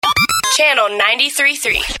Channel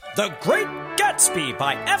 93.3. The Great Gatsby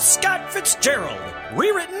by F. Scott Fitzgerald.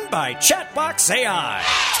 Rewritten by Chatbox AI.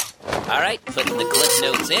 All right, putting the clip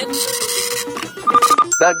notes in.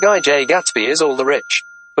 That guy Jay Gatsby is all the rich.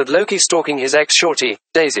 But Loki stalking his ex-shorty,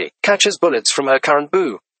 Daisy, catches bullets from her current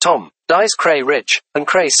boo, Tom, dies cray rich, and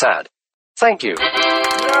cray sad. Thank you.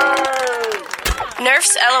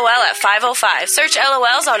 Nerf's LOL at 5:05. Search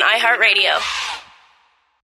LOLs on iHeartRadio.